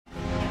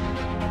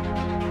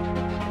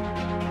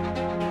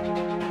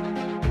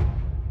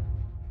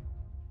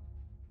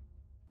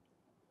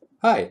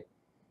Hi!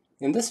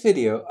 In this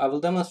video, I will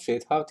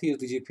demonstrate how to use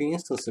the GPU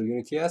instancer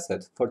Unity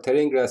asset for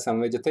terrain, grass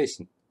and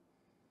vegetation.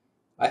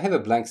 I have a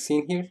blank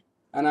scene here,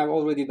 and I've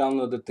already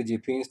downloaded the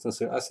GPU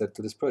instancer asset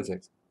to this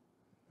project.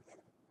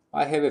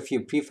 I have a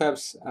few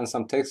prefabs and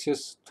some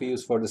textures to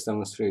use for this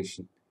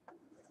demonstration.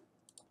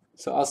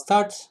 So I'll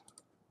start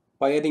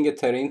by adding a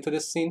terrain to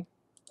this scene,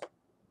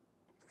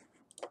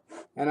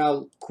 and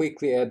I'll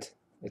quickly add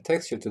a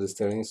texture to this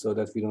terrain so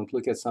that we don't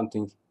look at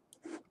something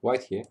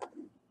white here.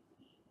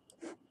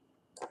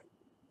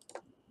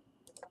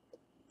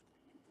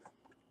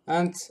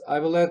 And I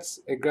will add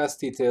a grass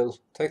detail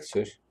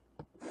texture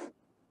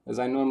as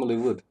I normally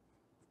would.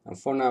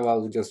 And for now,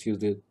 I'll just use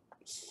the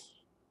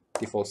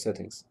default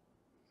settings.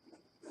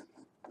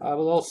 I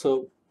will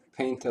also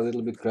paint a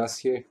little bit grass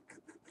here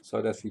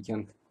so that we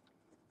can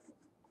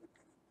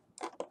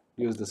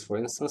use this for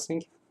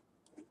instancing.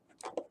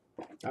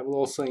 I will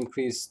also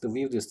increase the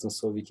view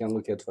distance so we can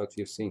look at what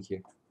we're seeing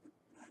here.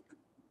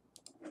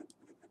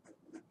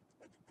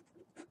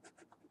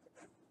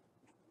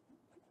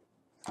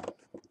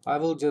 I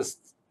will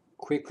just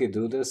quickly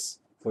do this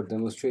for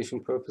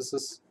demonstration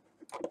purposes.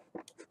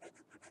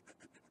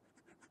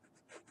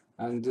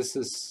 And this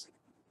is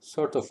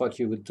sort of what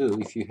you would do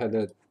if you had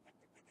a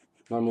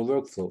normal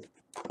workflow.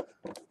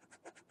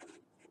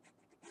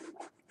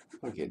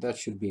 Okay, that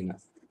should be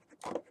enough.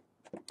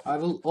 I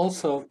will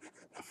also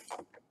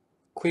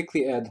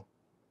quickly add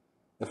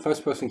a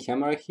first-person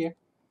camera here,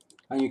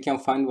 and you can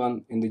find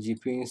one in the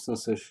GPU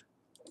instancer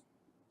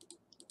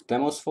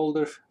demos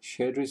folder,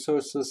 shared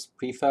resources,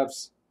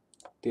 prefabs,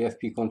 the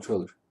FP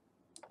controller,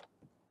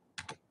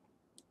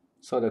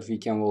 so that we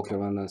can walk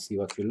around and see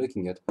what we're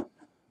looking at.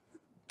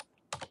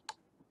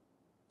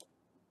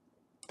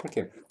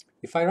 Okay,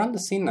 if I run the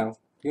scene now,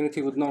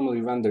 Unity would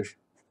normally render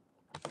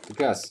the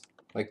grass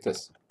like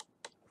this.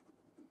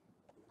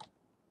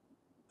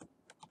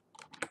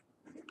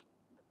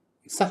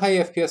 It's a high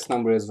FPS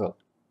number as well,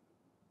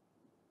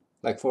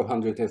 like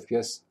 400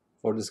 FPS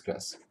for this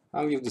grass.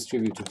 And we've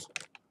distributed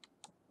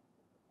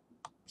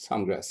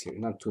some grass here,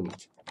 not too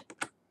much.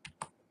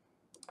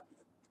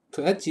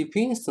 To add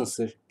GPU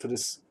instancer to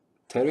this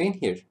terrain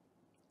here,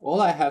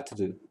 all I have to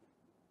do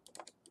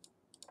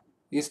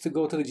is to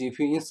go to the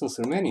GPU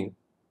instancer menu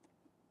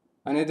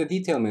and add a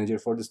detail manager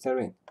for this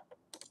terrain.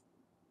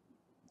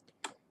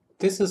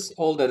 This is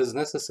all that is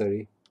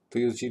necessary to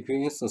use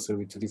GPU instancer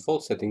with the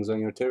default settings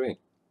on your terrain.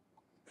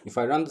 If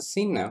I run the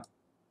scene now,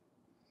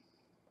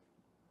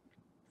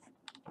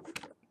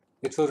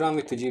 it will run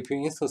with the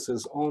GPU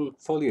instancer's own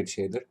foliage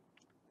shader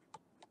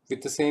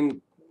with the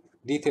same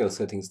detail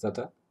settings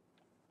data.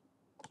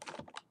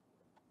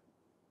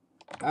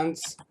 And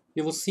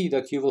you will see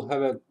that you will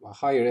have a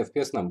higher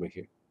FPS number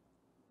here.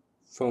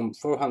 From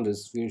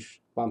 400s, we're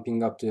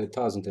bumping up to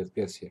 1000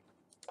 FPS here.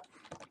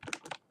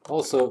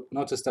 Also,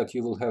 notice that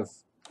you will have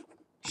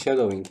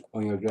shadowing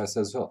on your grass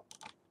as well.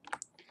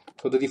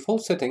 So the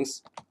default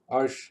settings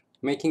are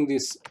making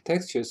these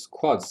textures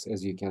quads,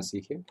 as you can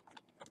see here.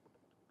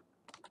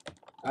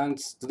 And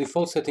the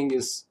default setting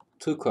is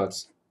 2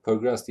 quads per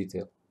grass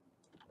detail.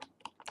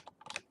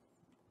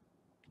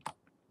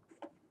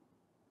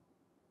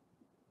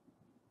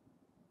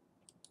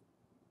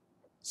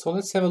 So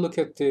let's have a look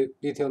at the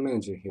detail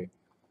manager here.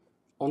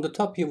 On the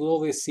top, you will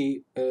always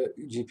see a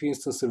GPU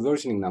instancer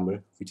versioning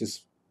number, which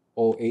is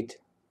 08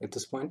 at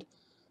this point.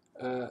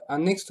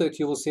 And next to it,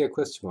 you will see a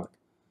question mark.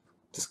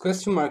 This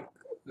question mark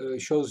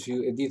shows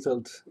you a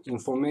detailed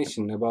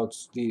information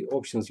about the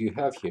options you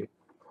have here.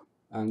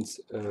 And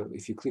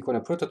if you click on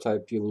a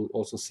prototype, you will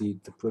also see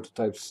the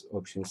prototype's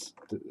options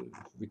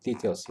with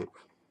details here.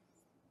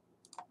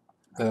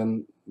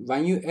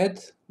 When you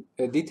add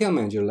a detail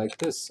manager like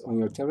this on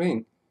your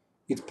terrain,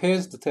 it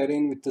pairs the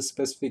terrain with the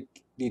specific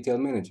detail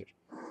manager.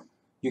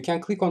 You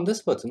can click on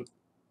this button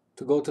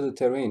to go to the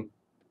terrain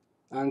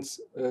and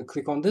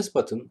click on this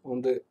button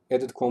on the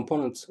added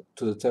component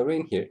to the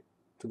terrain here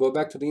to go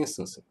back to the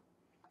instancer.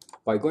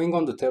 By going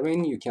on the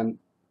terrain, you can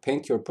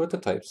paint your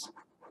prototypes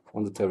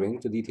on the terrain,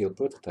 the detailed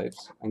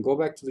prototypes, and go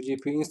back to the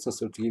GPU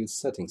instancer to give its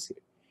settings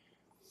here.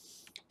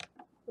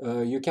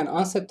 You can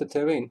unset the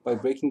terrain by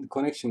breaking the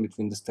connection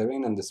between this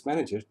terrain and this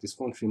manager. This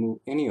won't remove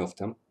any of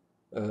them,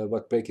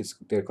 but break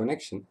their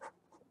connection.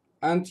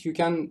 And you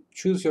can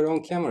choose your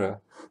own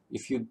camera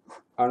if you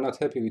are not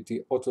happy with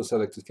the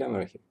auto-selected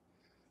camera here.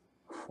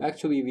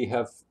 Actually, we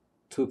have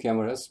 2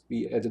 cameras.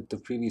 We added the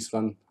previous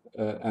one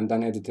and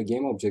then added a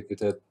game object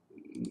with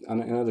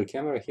another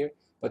camera here.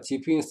 But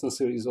GPU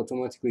instancer is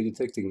automatically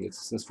detecting it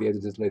since we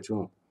added it later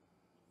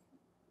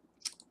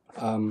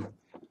on.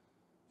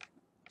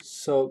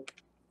 So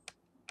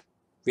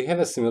we have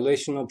a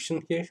simulation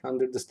option here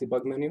under this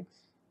debug menu.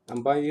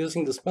 And by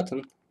using this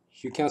button,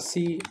 you can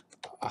see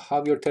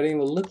how your terrain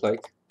will look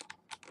like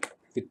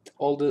with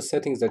all the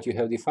settings that you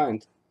have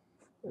defined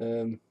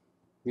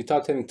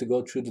without having to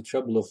go through the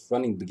trouble of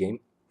running the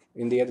game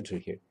in the editor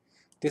here.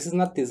 This is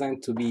not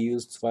designed to be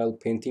used while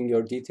painting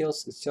your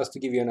details. It's just to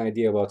give you an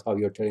idea about how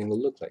your terrain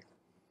will look like.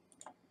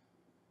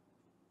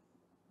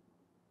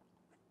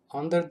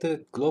 Under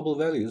the global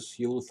values,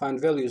 you will find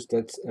values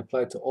that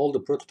apply to all the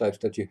prototypes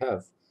that you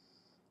have.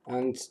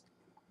 And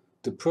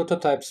the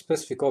prototype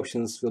specific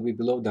options will be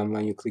below them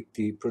when you click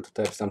the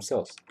prototypes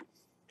themselves.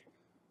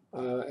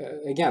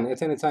 Again,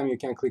 at any time you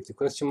can click the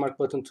question mark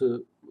button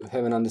to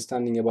have an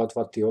understanding about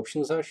what the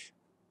options are.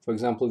 For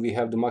example, we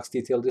have the max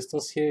detail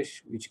distance here,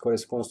 which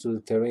corresponds to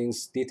the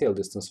terrain's detail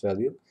distance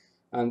value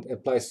and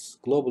applies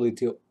globally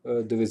to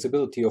the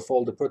visibility of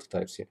all the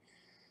prototypes here.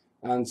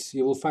 And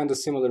you will find a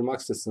similar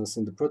max distance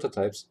in the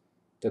prototypes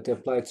that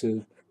apply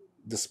to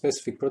the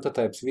specific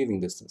prototype's viewing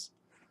distance.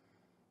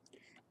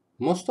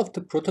 Most of the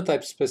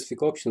prototype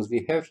specific options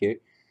we have here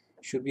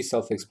should be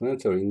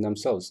self-explanatory in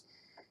themselves.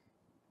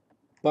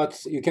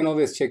 But you can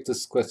always check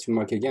this question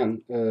mark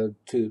again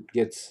to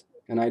get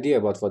an idea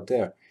about what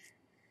they are.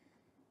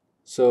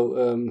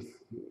 So,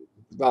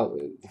 well,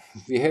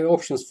 we have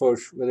options for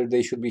whether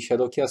they should be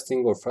shadow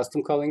casting or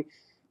frustum culling,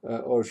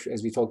 or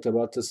as we talked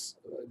about this,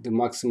 the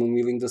maximum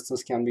viewing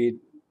distance can be,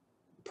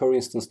 per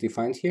instance,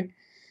 defined here.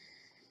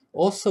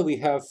 Also, we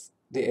have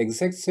the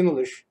exact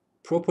similar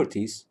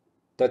properties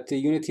that the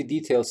Unity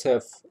details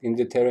have in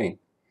the terrain.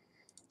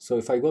 So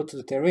if I go to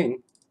the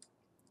terrain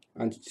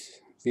and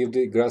view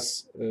the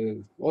grass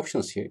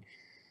options here,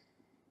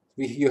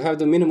 you have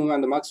the minimum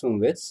and the maximum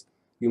widths,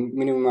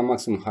 minimum and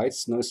maximum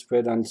heights, noise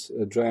spread, and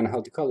dry and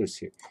healthy colors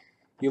here.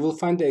 You will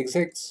find the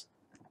exact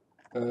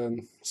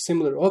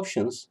similar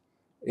options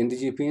in the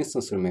GPU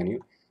instancer menu,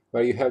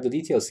 where you have the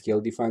detail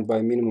scale defined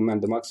by minimum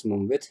and the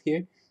maximum width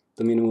here,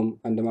 the minimum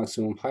and the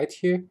maximum height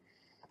here.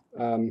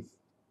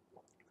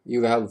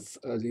 You have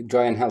the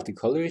dry and healthy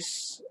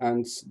colors,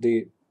 and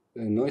the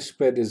noise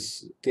spread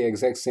is the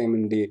exact same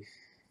in the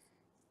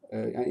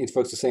and it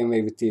works the same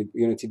way with the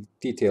Unity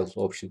details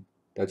option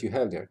that you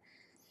have there.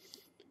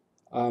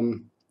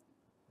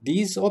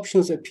 These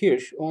options appear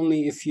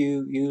only if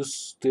you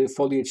use the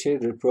foliage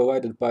shader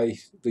provided by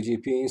the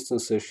GPU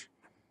instancer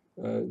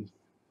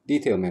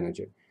detail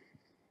manager.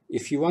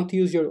 If you want to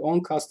use your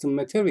own custom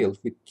material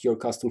with your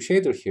custom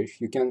shader here,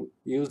 you can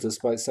use this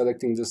by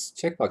selecting this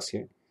checkbox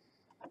here,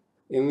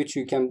 in which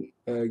you can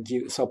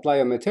supply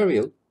a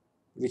material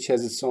which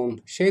has its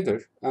own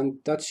shader, and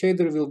that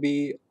shader will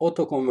be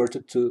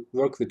auto-converted to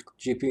work with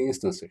GPU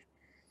instancer.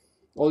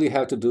 All you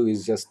have to do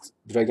is just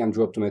drag and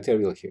drop the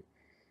material here.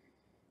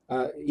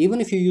 Even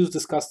if you use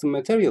this custom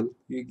material,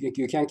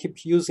 you can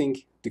keep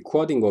using the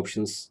quadding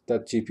options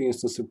that GPU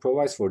instancer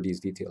provides for these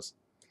details.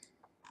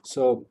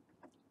 So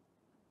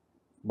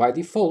by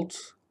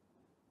default,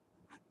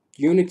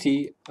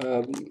 Unity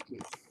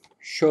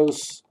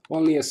shows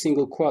only a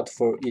single quad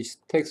for each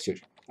texture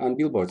and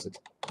billboards it.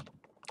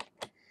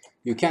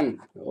 You can,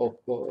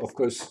 of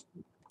course,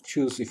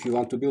 choose if you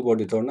want to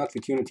billboard it or not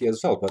with Unity as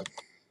well, but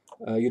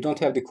you don't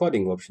have the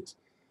quadding options.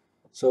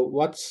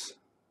 So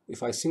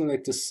if I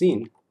simulate this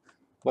scene,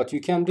 what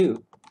you can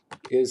do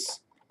is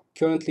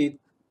currently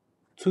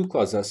 2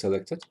 quads are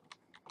selected.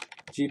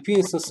 GPU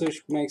instancer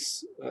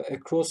makes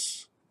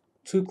across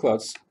 2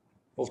 quads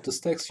of this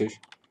texture,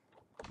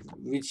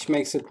 which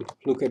makes it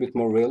look a bit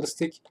more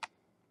realistic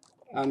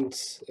and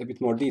a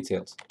bit more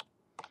detailed.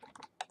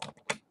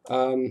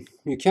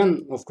 You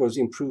can, of course,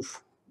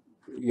 improve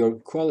your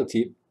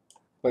quality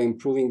by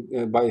increasing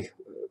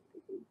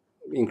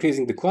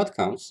the quad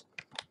counts,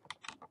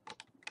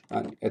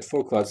 and at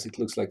 4 quads it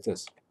looks like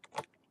this.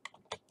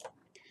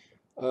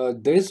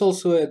 There is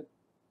also a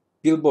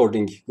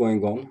billboarding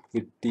going on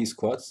with these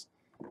quads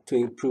to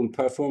improve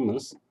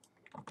performance.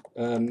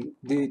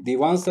 The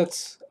ones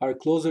that are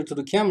closer to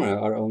the camera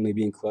are only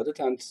being quadded,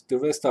 and the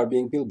rest are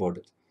being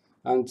billboarded.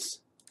 And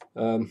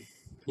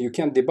you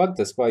can debug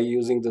this by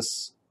using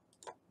this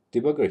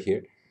debugger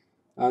here,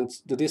 and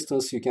the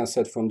distance you can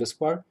set from this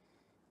bar.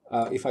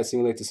 If I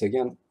simulate this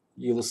again,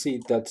 you will see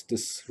that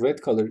this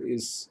red color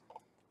is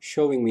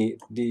showing me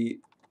the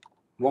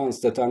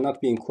ones that are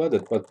not being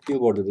quadded but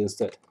billboarded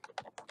instead.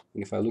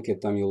 And if I look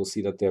at them, you will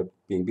see that they're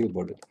being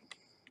billboarded.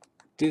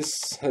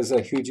 This has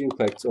a huge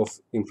impact of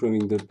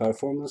improving the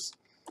performance,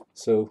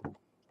 so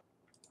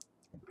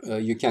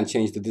you can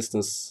change the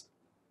distance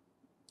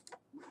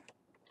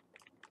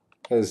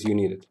as you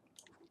need it.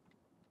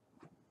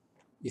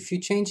 If you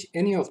change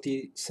any of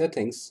the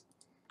settings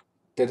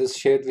that is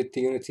shared with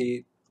the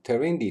Unity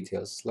terrain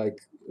details,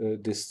 like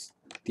this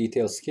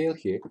detail scale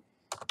here,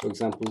 for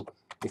example,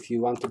 if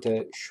you wanted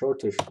a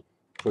shorter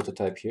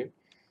prototype here,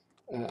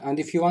 and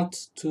if you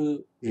want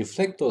to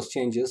reflect those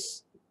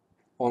changes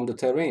on the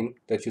terrain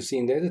that you see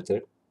in the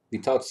editor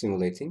without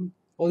simulating,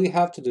 all you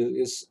have to do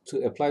is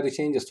to apply the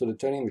changes to the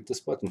terrain with this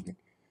button here.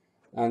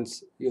 And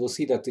you will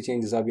see that the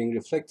changes are being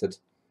reflected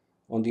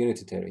on the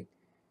Unity terrain.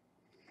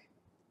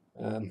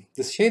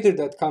 This shader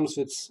that comes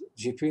with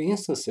GPU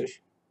instancer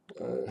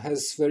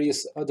has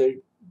various other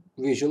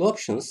visual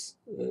options,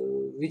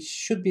 which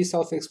should be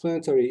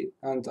self-explanatory,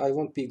 and I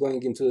won't be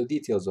going into the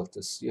details of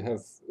this. You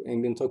have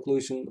ambient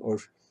occlusion or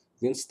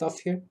wind stuff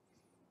here.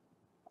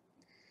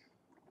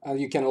 And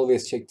you can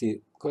always check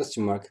the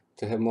question mark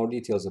to have more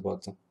details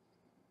about them.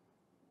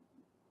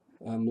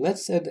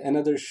 Let's add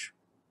another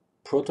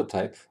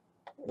prototype.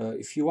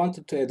 If you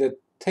wanted to add a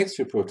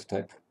texture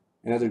prototype,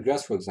 another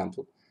grass for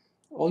example,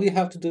 all you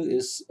have to do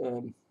is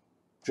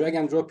drag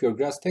and drop your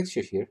grass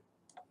texture here,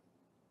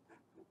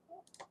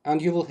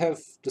 and you will have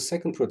the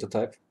second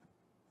prototype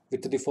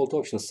with the default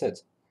options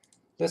set.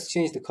 Let's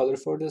change the color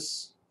for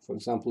this, for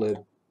example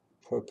a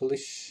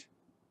purplish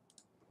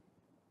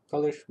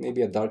color,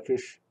 maybe a darker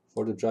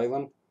for the dry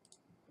one.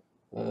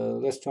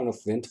 Let's turn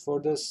off wind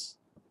for this.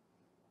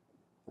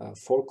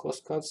 4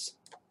 cost cuts.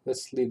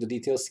 Let's leave the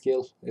detail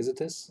scale as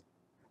it is.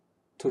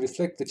 To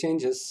reflect the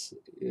changes,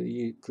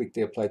 you click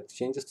the apply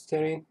changes to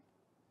terrain.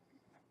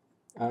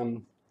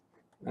 And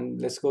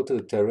let's go to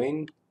the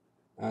terrain,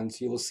 and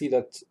you will see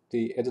that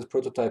the edit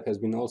prototype has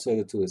been also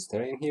added to this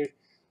terrain here.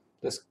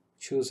 Let's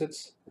choose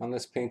it and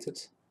let's paint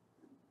it.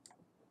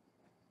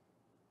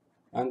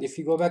 And if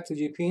you go back to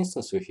GPU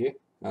instance here,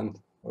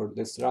 or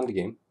let's run the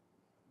game,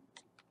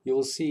 you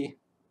will see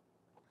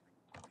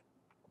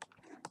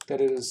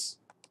that it is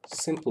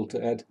simple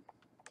to add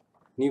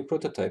new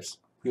prototypes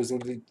using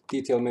the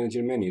detail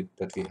manager menu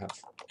that we have.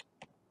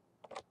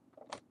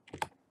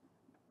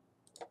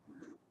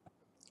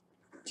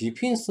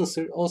 GPU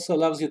instancer also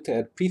allows you to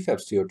add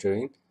prefabs to your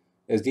terrain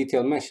as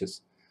detail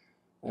meshes.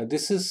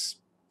 This is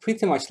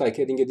pretty much like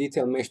adding a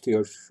detail mesh to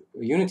your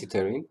Unity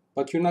terrain,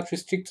 but you're not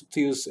restricted to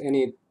use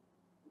any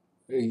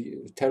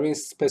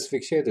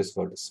terrain-specific shaders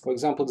for this. For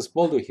example, this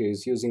boulder here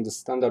is using the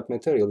standard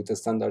material with a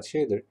standard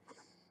shader,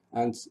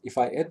 and if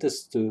I add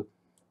this to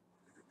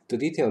the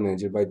detail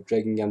manager by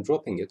dragging and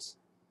dropping it,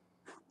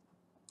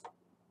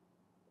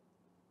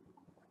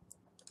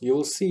 you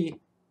will see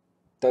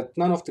that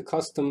none of the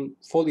custom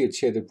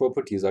foliage shader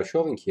properties are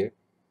showing here,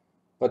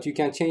 but you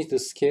can change the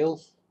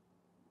scale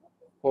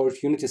or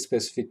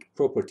Unity-specific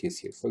properties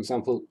here. For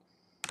example,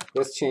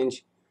 let's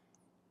change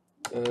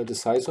the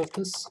size of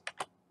this.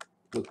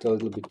 Looked a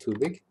little bit too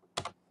big.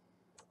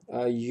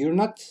 You're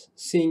not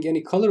seeing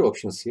any color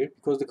options here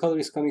because the color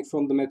is coming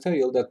from the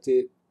material that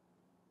the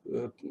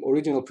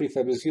original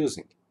prefab is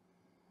using.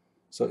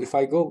 So if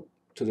I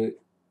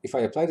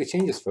apply the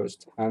changes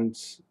first and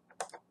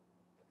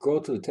go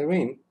to the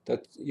terrain,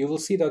 that you will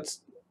see that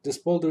this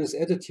boulder is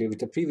added here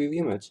with a preview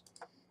image.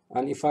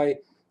 And if I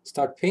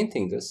start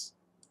painting this,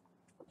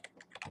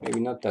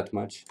 maybe not that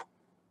much,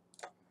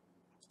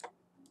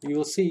 you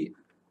will see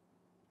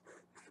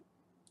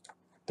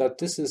that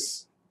this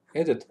is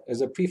added as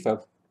a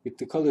prefab with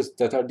the colors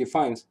that are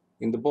defined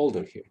in the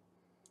boulder here.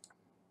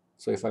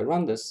 So if I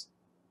run this,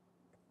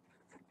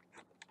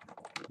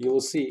 you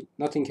will see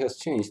nothing has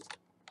changed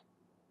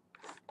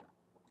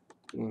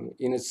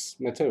in its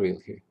material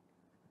here.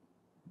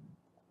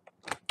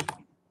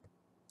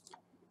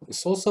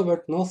 It's also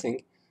worth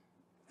noting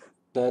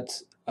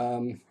that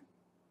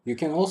you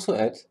can also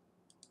add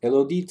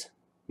LOD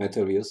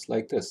materials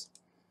like this,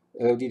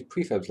 LOD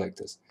prefabs like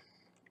this.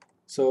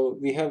 So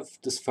we have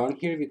this fern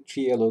here with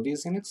 3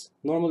 LODs in it.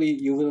 Normally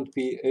you wouldn't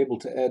be able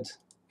to add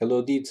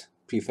LOD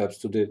prefabs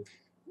to the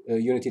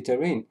Unity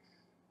terrain,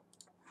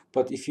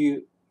 but if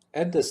you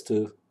add this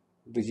to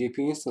the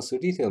GPU instance or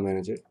detail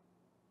manager,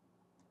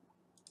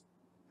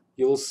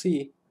 you will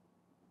see,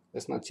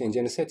 let's not change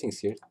any settings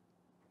here,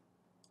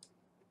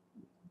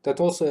 that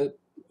also a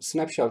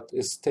snapshot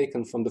is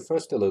taken from the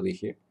first LOD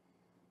here.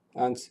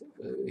 And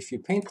if you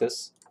paint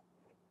this,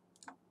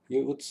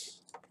 you would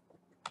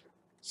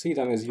see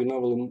them as you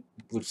normally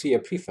would see a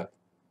prefab.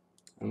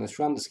 And let's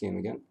run this game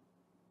again.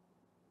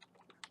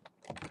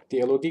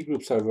 The LOD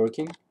groups are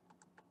working,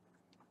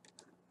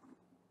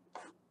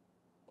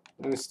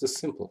 and it's this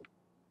simple.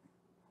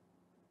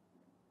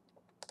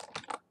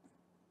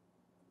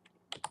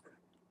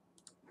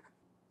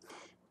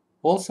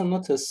 Also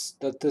notice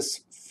that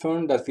this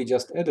fern that we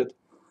just added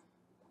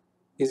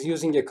is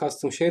using a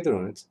custom shader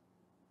on it,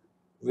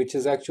 which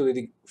is actually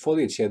the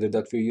foliage shader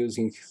that we're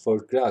using for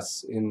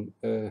grass in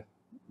GPU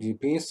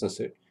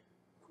instancer.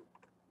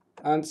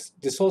 And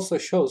this also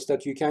shows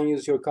that you can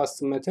use your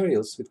custom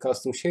materials with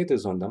custom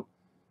shaders on them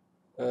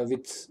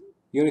with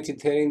Unity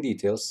terrain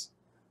details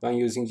when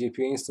using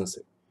GPU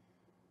instancer.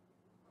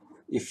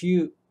 If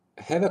you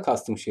have a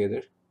custom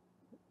shader,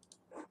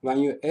 when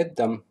you add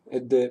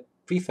the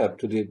prefab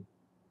to the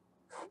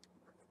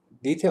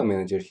detail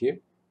manager here,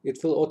 it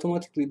will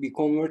automatically be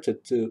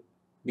converted to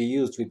be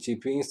used with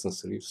GPU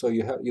instancer, so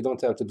you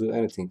don't have to do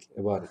anything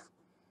about it.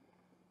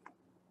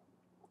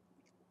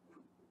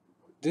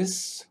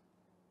 This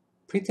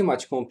pretty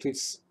much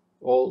completes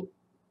all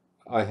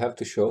I have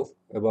to show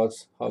about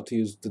how to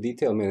use the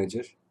detail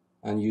manager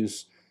and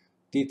use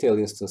detail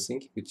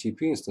instancing with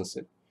GPU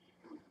instancer.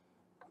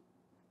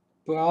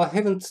 But I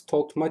haven't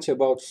talked much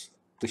about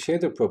the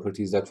shader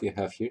properties that we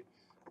have here,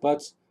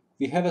 but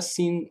we have a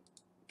scene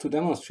to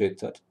demonstrate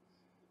that.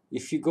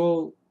 If you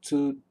go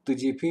to the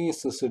GPU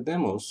instancer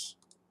demos,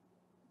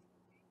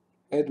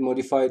 add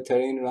modify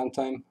terrain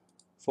runtime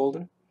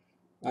folder,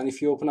 and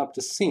if you open up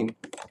the scene,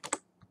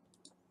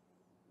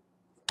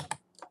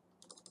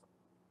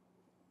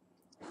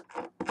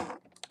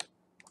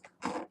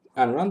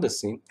 and run the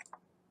scene,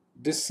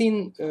 this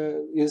scene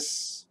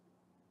is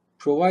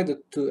provided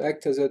to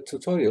act as a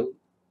tutorial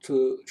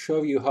to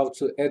show you how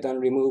to add and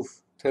remove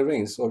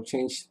terrains or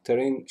change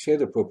terrain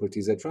shader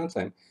properties at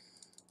runtime,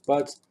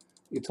 but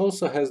it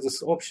also has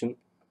this option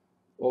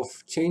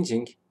of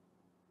changing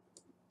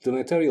the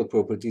material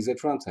properties at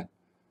runtime.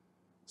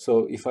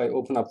 So if I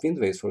open up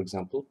Windways, for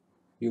example,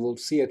 you will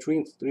see at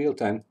real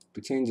time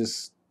the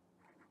changes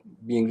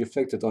being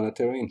reflected on a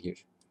terrain here.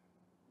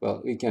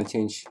 Well, we can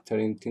change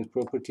terrain tint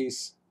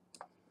properties,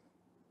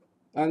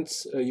 and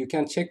you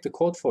can check the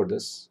code for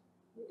this.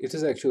 It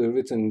is actually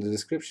written in the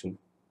description.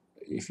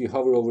 If you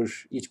hover over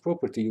each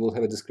property, you will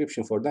have a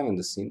description for them in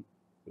the scene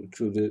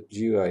through the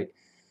GUI.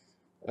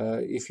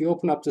 If you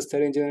open up this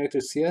terrain generator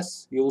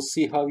CS, you will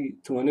see how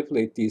to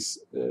manipulate these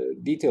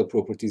detail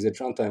properties at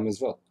runtime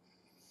as well.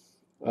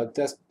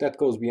 That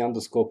goes beyond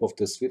the scope of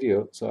this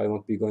video, so I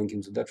won't be going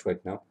into that right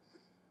now.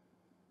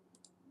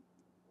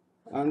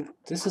 And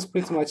this is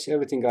pretty much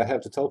everything I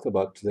have to talk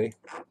about today.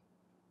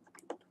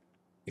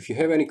 If you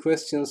have any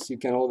questions, you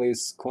can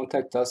always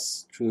contact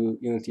us through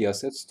Unity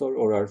Asset Store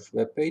or our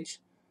webpage.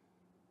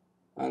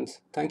 And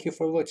thank you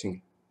for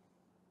watching.